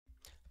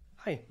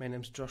Hi, my name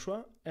is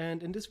Joshua,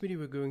 and in this video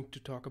we're going to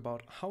talk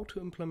about how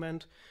to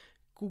implement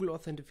Google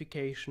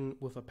authentication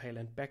with a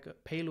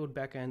Payload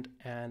backend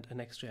and a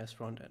Next.js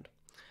frontend.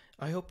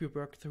 I hope you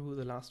worked through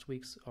the last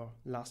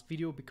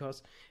video,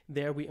 because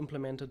there we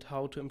implemented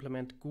how to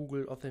implement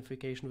Google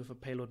authentication with a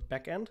Payload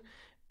backend,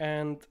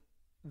 and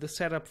the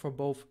setup for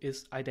both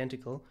is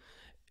identical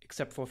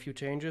except for a few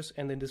changes.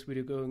 And in this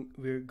video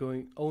we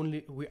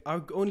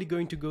are only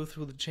going to go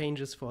through the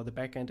changes for the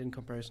backend in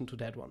comparison to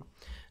that one.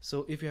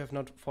 So if you have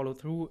not followed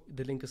through,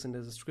 the link is in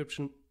the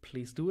description,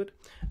 please do it.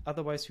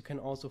 Otherwise you can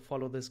also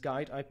follow this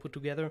guide I put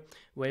together,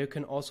 where you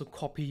can also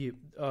copy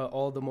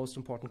all the most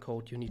important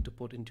code you need to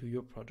put into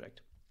your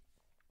project.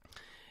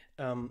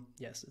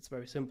 Yes, it's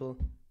very simple,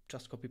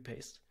 just copy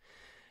paste.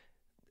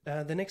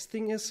 The next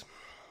thing is,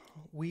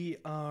 we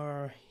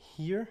are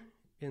here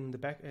in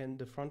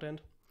the front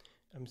end.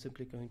 I'm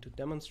simply going to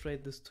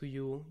demonstrate this to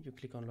you. You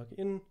click on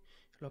login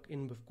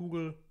with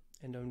Google,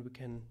 and then we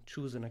can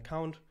choose an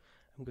account.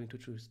 I'm going to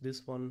choose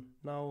this one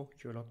now.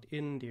 You're logged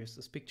in, there's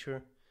this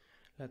picture.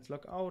 Let's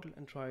log out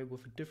and try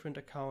with a different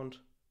account.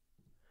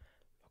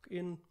 Log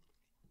in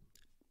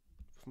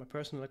with my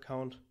personal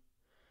account,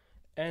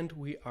 and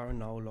we are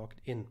now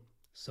logged in.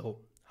 So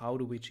how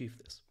do we achieve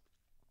this?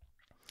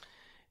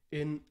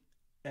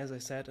 As I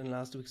said in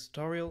last week's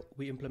tutorial,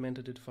 we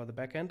implemented it for the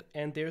backend,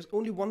 and there's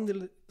only one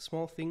little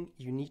small thing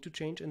you need to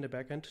change in the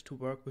backend to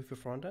work with the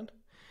frontend,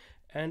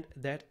 and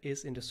that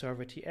is in the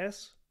server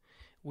TS.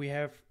 We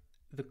have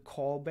the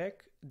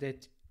callback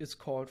that is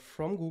called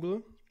from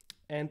Google,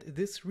 and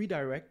this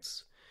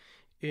redirects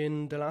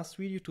in the last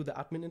video to the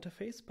admin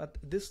interface, but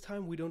this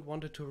time we don't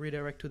want it to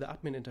redirect to the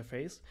admin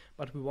interface,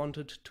 but we want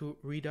it to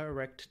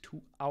redirect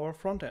to our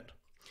frontend,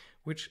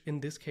 which in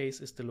this case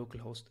is the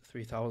localhost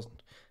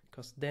 3000.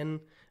 Because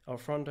then our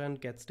front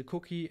end gets the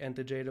cookie and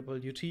the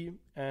JWT,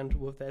 and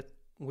with that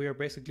we are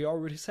basically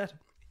already set.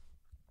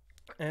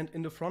 And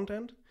in the front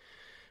end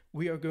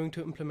we are going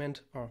to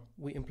implement a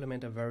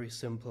very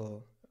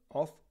simple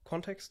auth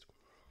context,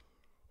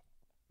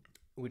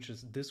 which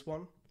is this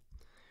one.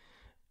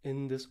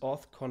 In this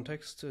auth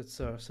context,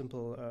 it's a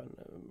simple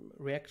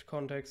React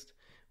context.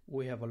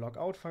 We have a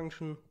logout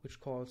function which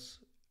calls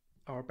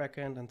our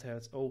backend and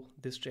tells, oh,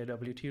 this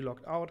JWT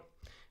logged out.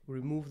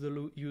 Remove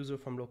the user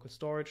from local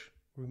storage,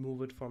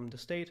 remove it from the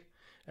state,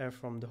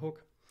 from the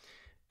hook,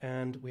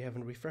 and we have a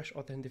refresh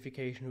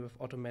authentication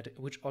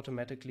which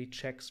automatically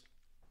checks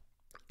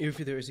if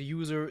there is a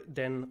user,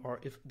 or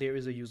if there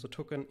is a user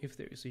token. If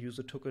there is a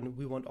user token,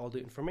 we want all the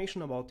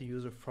information about the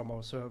user from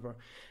our server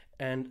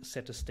and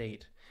set a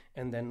state,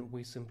 and then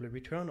we simply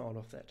return all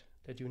of that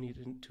you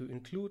need to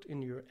include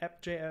in your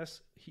app.js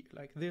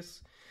like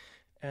this.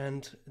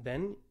 And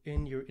then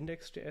in your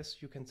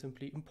index.js you can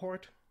simply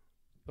import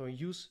or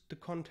use the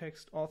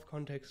auth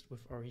context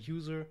with our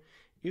user.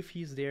 If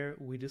he's there,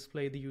 we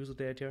display the user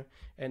data,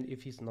 and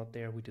if he's not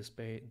there, we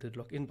display the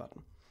login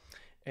button.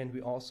 And we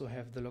also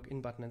have the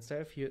login button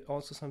itself. Here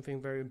also something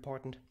very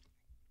important.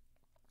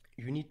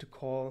 You need to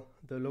call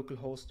the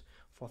localhost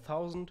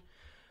 4000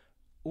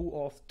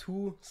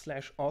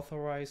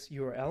 OAuth2/authorize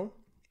URL,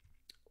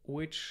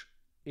 which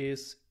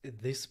is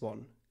this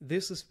one.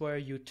 This is where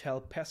you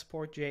tell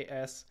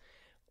Passport.js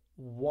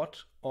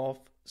what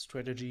auth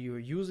strategy you're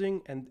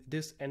using, and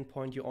this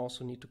endpoint you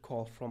also need to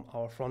call from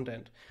our front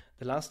end.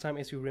 The last time,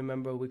 as you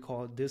remember, we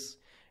called this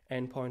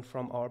endpoint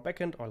from our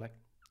backend, or like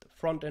the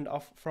front end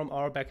from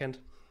our backend,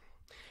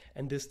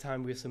 and this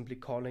time we're simply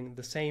calling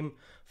the same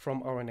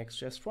from our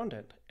Next.js front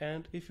end.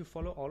 And if you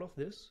follow all of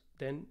this,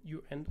 then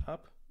you end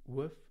up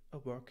with a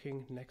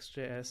working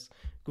Next.js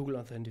Google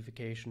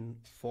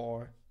authentication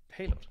for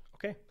Payload.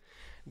 Okay,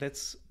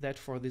 that's that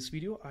for this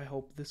video. I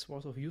hope this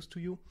was of use to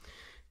you.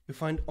 You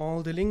find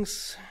all the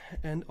links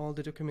and all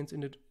the documents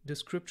in the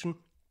description.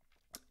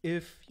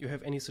 If you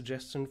have any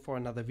suggestion for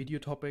another video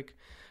topic,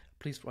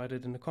 please write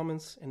it in the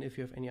comments. And if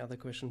you have any other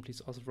question, please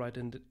also write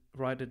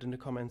it in the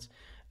comments.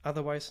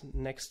 Otherwise,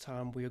 next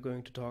time we are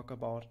going to talk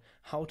about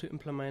how to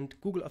implement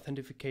Google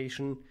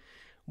authentication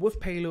with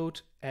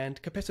Payload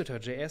and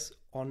Capacitor.js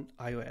on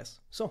iOS.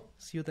 So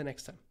see you the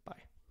next time.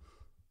 Bye.